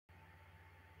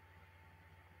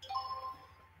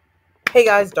Hey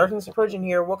guys, Darkness Approaching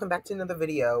here. Welcome back to another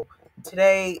video.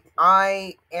 Today,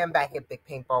 I am back at Big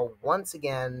Paintball once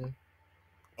again,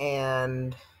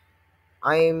 and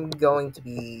I'm going to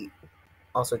be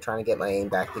also trying to get my aim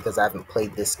back because I haven't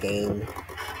played this game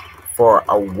for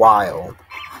a while.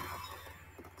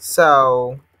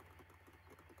 So,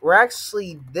 we're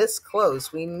actually this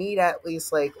close. We need at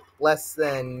least like less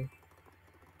than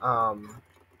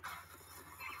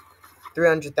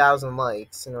 300,000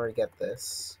 likes in order to get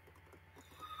this.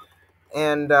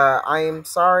 And I am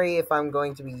sorry if I'm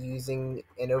going to be using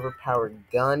an overpowered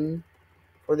gun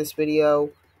for this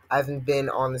video. I haven't been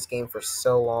on this game for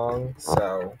so long,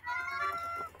 so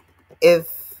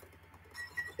if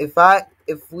oh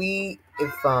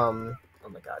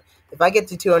my god, if I get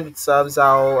to 200 subs,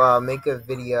 I'll make a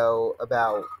video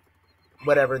about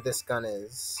whatever this gun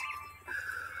is.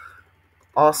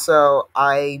 Also,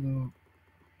 I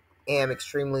am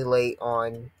extremely late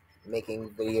on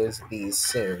making videos of these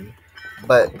soon,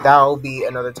 but that'll be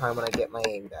another time when I get my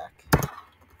aim back.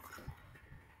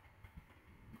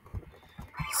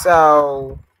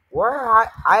 So, where I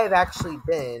have actually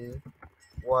been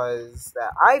was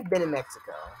that I've been in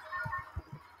Mexico,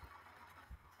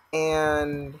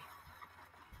 and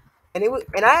I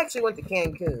actually went to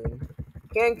Cancun.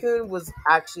 Cancun was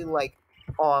actually like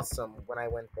awesome when I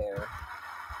went there.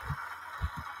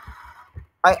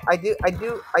 I do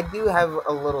have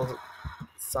a little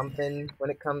something when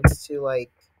it comes to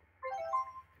like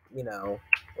you know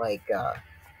like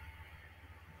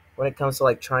when it comes to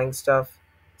like trying stuff.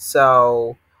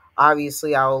 So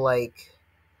obviously I'll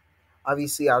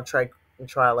try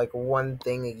like one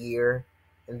thing a year,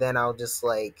 and then I'll just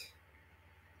like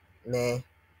meh.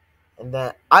 And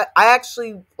then I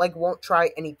actually like won't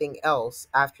try anything else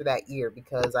after that year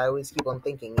because I always keep on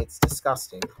thinking it's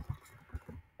disgusting.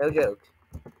 No joke.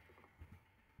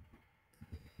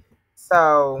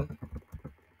 So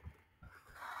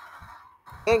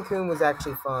Cancun was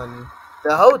actually fun.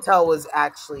 The hotel was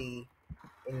actually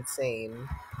insane.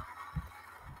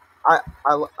 I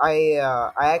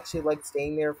actually liked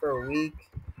staying there for a week.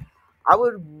 I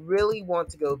would really want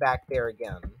to go back there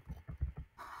again.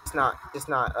 Just not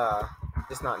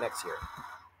next year.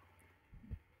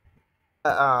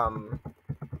 Uh, um,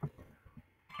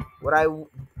 what I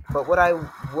what I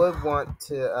would want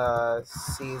to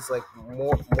see is like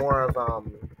more of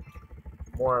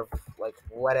like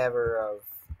whatever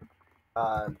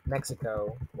of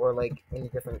Mexico, or like in a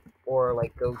different, or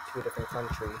like go to a different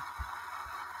country,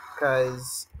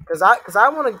 cause I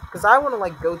want to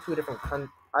like go to a different country.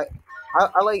 I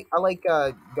like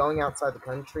going outside the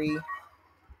country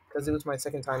because it was my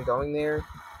second time going there,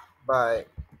 but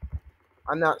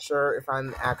I'm not sure if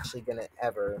I'm actually gonna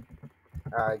ever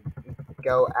uh,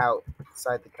 go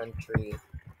outside the country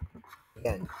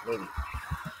again. Maybe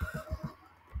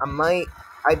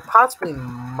I possibly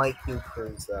might do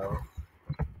cruise though.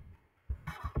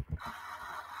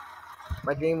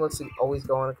 My dream was to always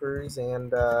go on a cruise,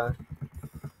 and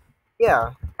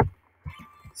yeah.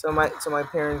 So my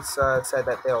parents said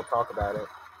that they'll talk about it.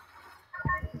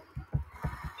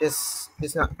 Just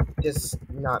just not just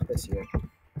not this year.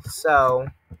 So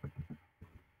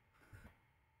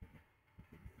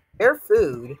their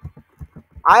food,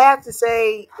 I have to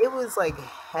say, it was like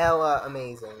hella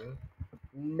amazing.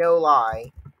 No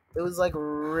lie, it was like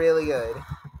really good,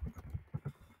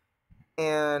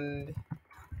 and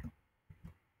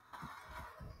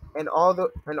all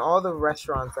the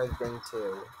restaurants I've been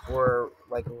to were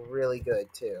like really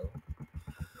good too.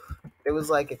 There was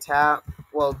like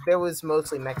well, there was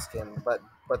mostly Mexican, but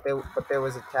there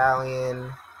was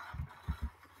Italian,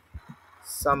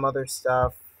 some other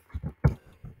stuff.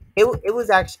 It was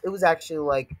actually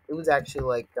like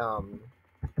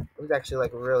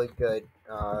really good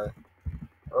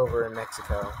over in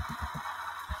Mexico.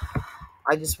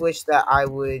 I just wish that I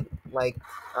would like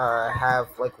have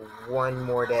like one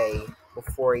more day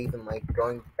before even like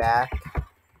going back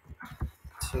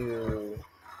to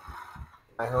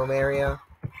my home area,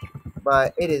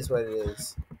 but it is what it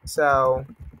is. So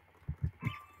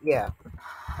yeah,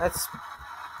 that's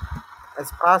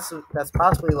that's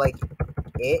possibly like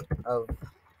it of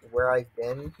where I've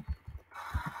been.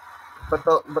 But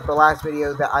the last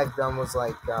video that I've done was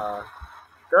like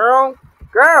girl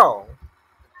girl.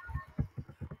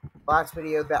 Last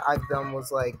video that I've done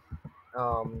was like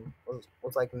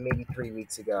was like maybe 3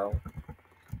 weeks ago,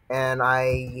 and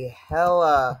I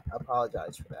hella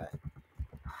apologize for that.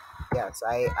 Yes,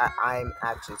 I'm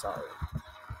actually sorry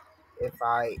if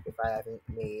I haven't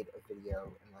made a video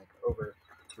in like over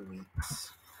 2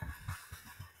 weeks.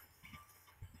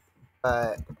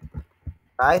 But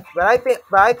I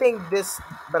think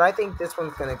this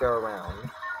one's gonna go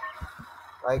around.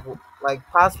 like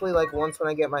possibly like once when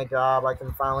I get my job, uh I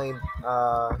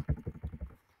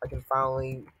can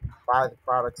finally buy the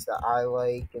products that I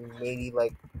like and maybe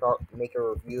like make a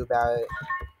review about it.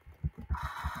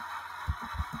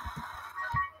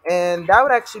 And that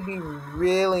would actually be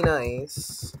really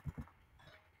nice.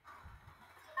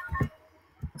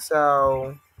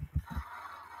 So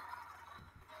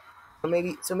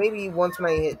maybe once when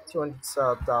I hit 200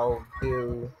 subs, I'll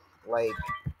do like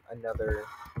another.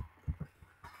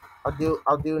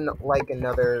 Like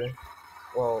another.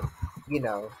 Well, you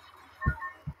know,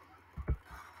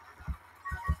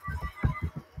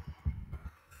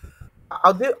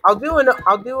 I'll do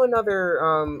another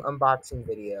unboxing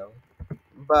video,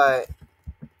 but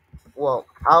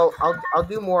I'll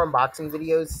do more unboxing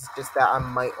videos. It's just that I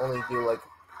might only do like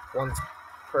once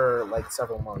per like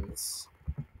several months.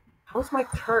 How's my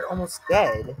turret almost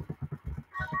dead?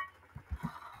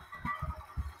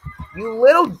 You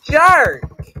little jerk!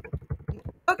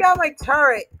 Took out my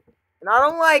turret, and I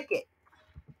don't like it.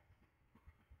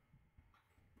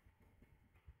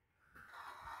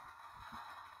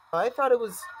 I thought it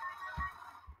was.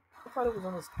 I thought it was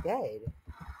almost dead.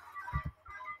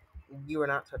 You were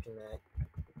not touching that.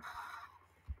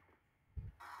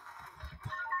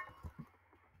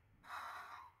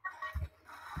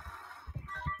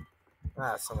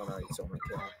 Ah, someone already stole my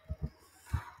kill.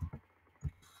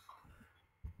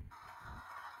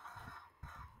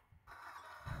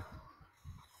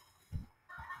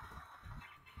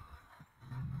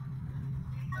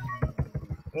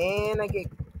 And I get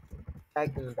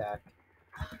tagged in the back.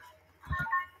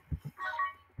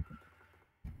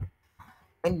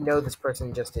 I know this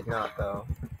person just did not, though.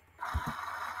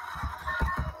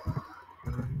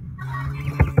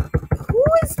 Who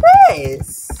is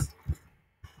this?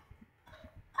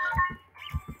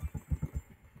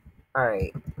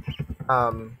 Alright.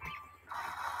 Um.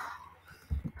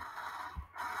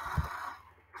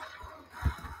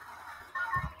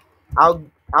 I'll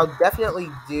I'll definitely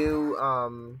do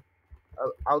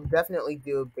I'll definitely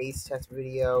do a base test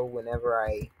video whenever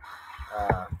I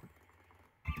uh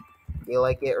feel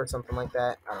like it or something like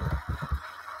that. I don't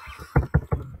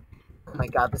know. Oh my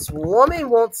god, this woman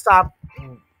won't stop.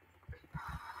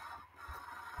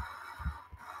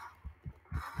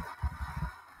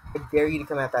 I dare you to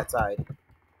come at that side.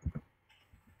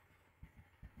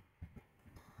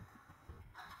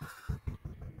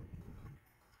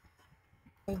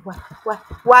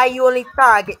 Why you only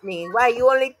target me? Why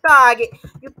you only target?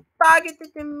 You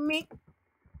targeted me?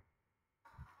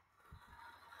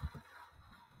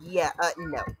 Yeah,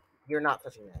 no. You're not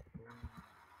touching that.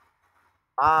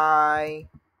 I.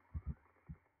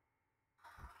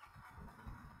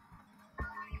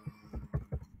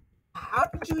 How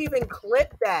did you even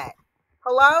clip that?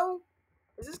 Hello?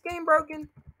 Is this game broken?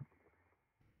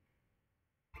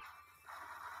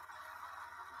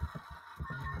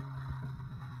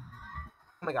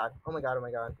 Oh my god. Oh my god. Oh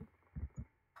my god.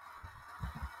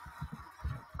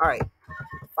 Alright.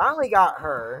 Finally got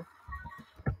her.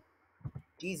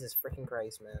 Jesus freaking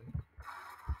Christ, man.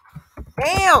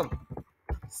 Damn!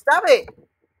 Stop it!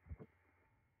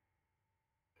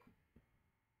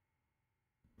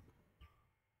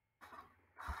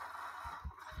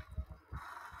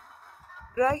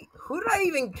 Who did I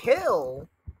even kill?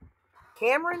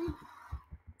 Cameron?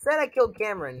 Said I killed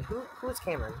Cameron. Who's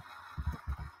Cameron?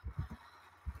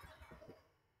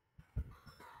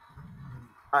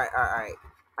 Alright.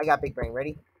 I got big brain.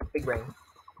 Ready? Big brain.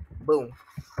 Boom.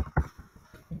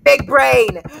 Big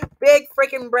brain! Big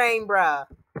freaking brain, bruh.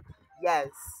 Yes.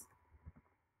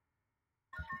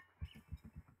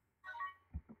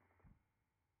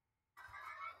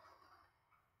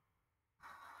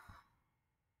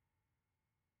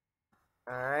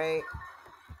 Alright.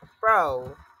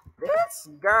 Bro, this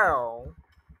girl.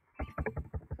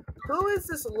 Who is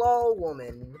this lol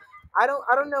woman? I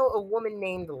don't know a woman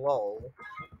named lol.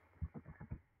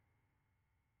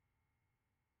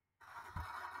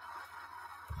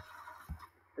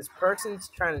 This person's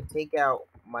trying to take out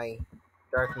my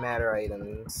dark matter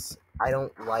items. I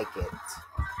don't like it.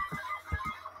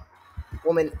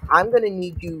 Woman, I'm gonna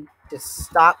need you to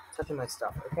stop touching my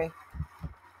stuff, okay?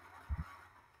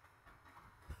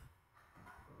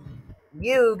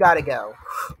 You gotta go.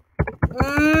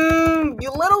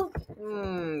 You little.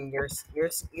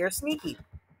 You're sneaky.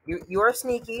 You are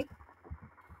sneaky.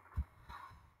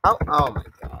 Oh my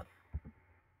god.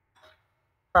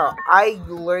 Bro, I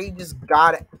literally just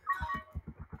got it.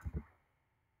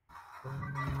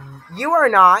 You are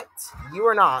not. You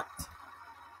are not.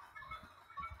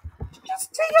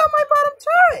 Just take out my bottom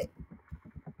turret.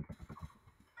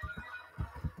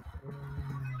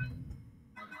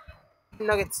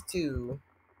 Nuggets too.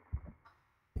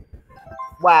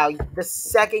 Wow, the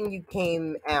second you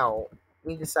came out,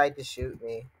 you decided to shoot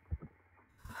me.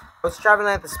 I was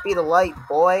traveling at the speed of light,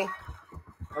 boy.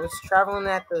 I was traveling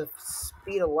at the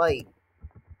speed of light,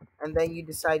 and then you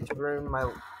decide to ruin my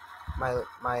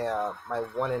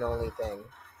one and only thing.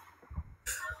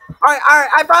 All right,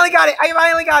 I finally got it. I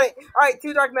finally got it. All right,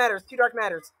 two dark matters. Two dark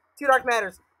matters. Two dark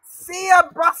matters. See ya,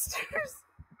 busters.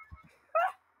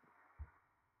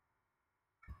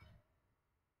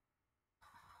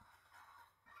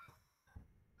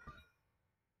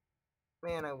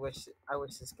 Man, I wish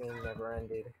this game never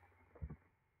ended.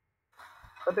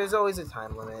 But there's always a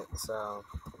time limit, so.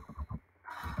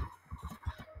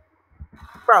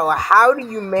 Bro, how do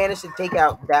you manage to take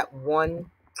out that one?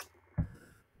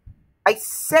 I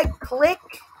said click.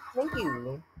 Thank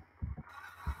you.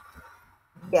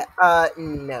 Yeah,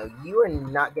 no, you are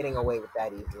not getting away with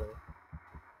that easily.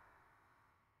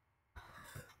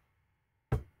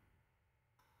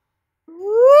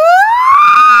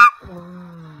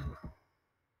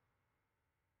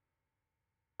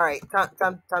 Alright,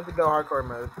 time to go hardcore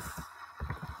mode.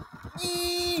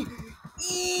 Eee!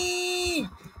 Eee!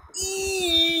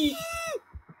 Eee!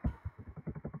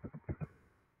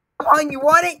 Come on, you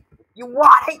want it? You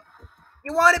want it?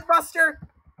 You want it, Buster?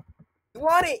 You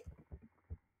want it?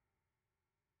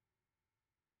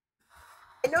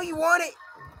 I know you want it.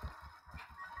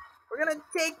 We're gonna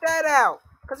take that out,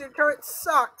 because your turret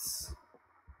sucks.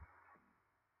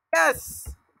 Yes!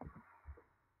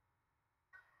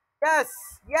 Yes!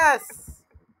 Yes!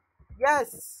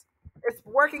 Yes! It's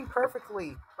working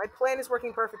perfectly. My plan is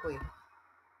working perfectly.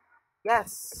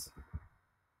 Yes.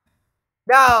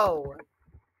 No!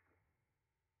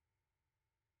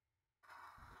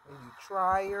 And you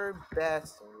try your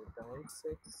best and you don't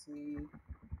succeed.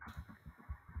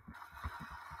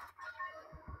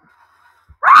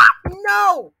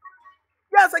 No!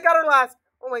 Yes, I got her last.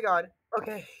 Oh my god.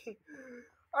 Okay.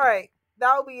 Alright.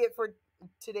 That'll be it for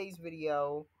today's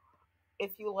video.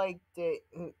 If you liked it,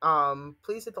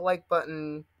 please hit the like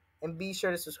button and be sure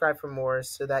to subscribe for more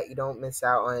so that you don't miss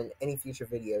out on any future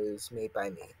videos made by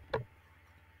me.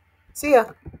 See ya!